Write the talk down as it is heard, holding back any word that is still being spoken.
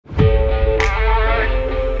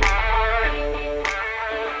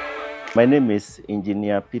My name is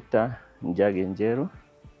Engineer Peter Njagi.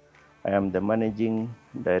 I am the Managing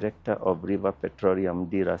Director of Riva Petroleum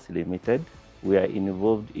Dealers Limited. We are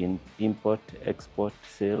involved in import, export,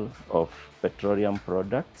 sale of petroleum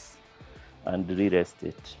products and real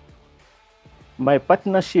estate. My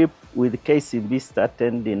partnership with KCB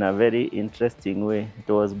started in a very interesting way.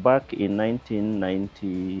 It was back in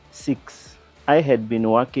 1996. I had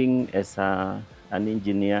been working as an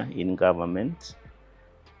engineer in government,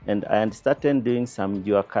 and I had started doing some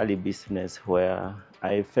Juakali business where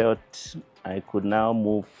I felt I could now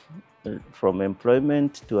move from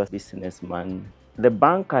employment to a businessman. The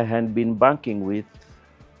bank I had been banking with,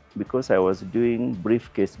 because I was doing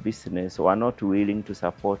briefcase business, were not willing to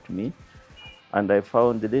support me. And I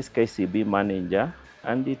found this KCB manager,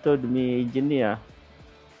 and he told me, "Engineer,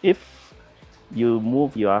 if you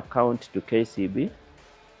move your account to KCB,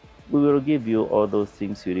 we will give you all those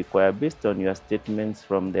things you require based on your statements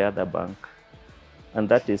from the other bank." And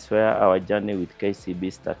that is where our journey with KCB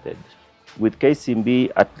started. With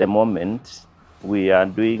KCB at the moment, we are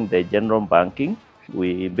doing the general banking.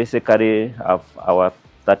 We basically have our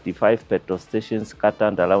 35 petrol stations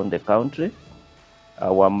scattered around the country.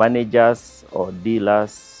 Our managers or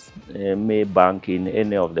dealers may bank in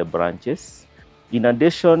any of the branches. In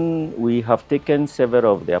addition, we have taken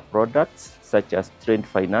several of their products, such as trade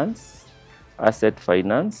finance, asset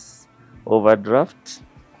finance, overdraft.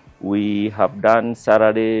 We have done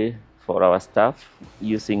salary for our staff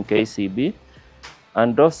using KCB.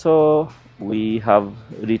 And also, we have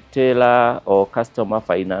retailer or customer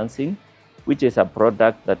financing, which is a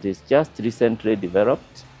product that is just recently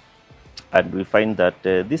developed. And we find that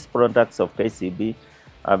these products of KCB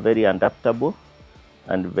are very adaptable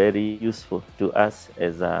and very useful to us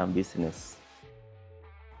as a business.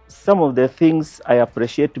 Some of the things I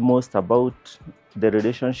appreciate most about the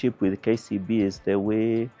relationship with KCB is the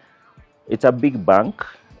way it's a big bank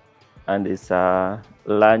and it's a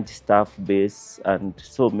large staff base and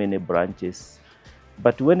so many branches.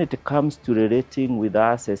 But when it comes to relating with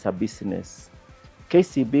us as a business,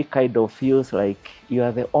 KCB kind of feels like you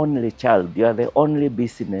are the only child, you are the only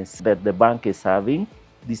business that the bank is serving.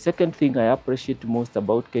 The second thing I appreciate most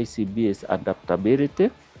about KCB is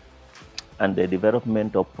adaptability and the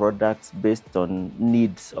development of products based on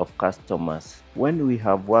needs of customers. When we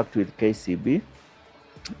have worked with KCB,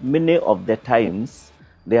 many of the times,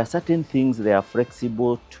 there are certain things they are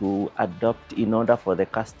flexible to adopt in order for the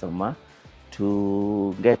customer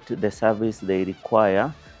to get the service they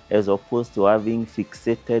require, as opposed to having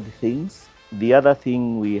fixated things. The other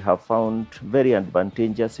thing we have found very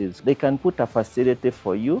advantageous is they can put a facility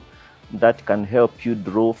for you that can help you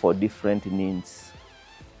draw for different needs.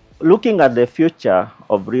 Looking at the future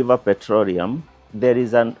of Riva Petroleum, there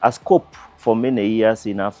is a scope for many years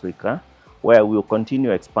in Africa where we'll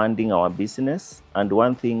continue expanding our business. And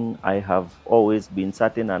one thing I have always been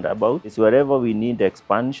certain and about is wherever we need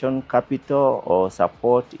expansion, capital, or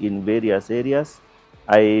support in various areas,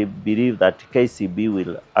 I believe that KCB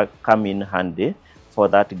will come in handy for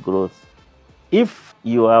that growth. If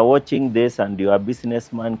you are watching this and you are a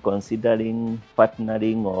businessman considering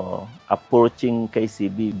partnering or approaching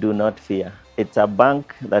KCB, do not fear. It's a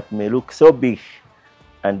bank that may look so big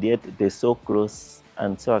and yet it is so close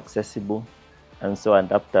and so accessible and so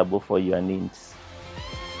adaptable for your needs.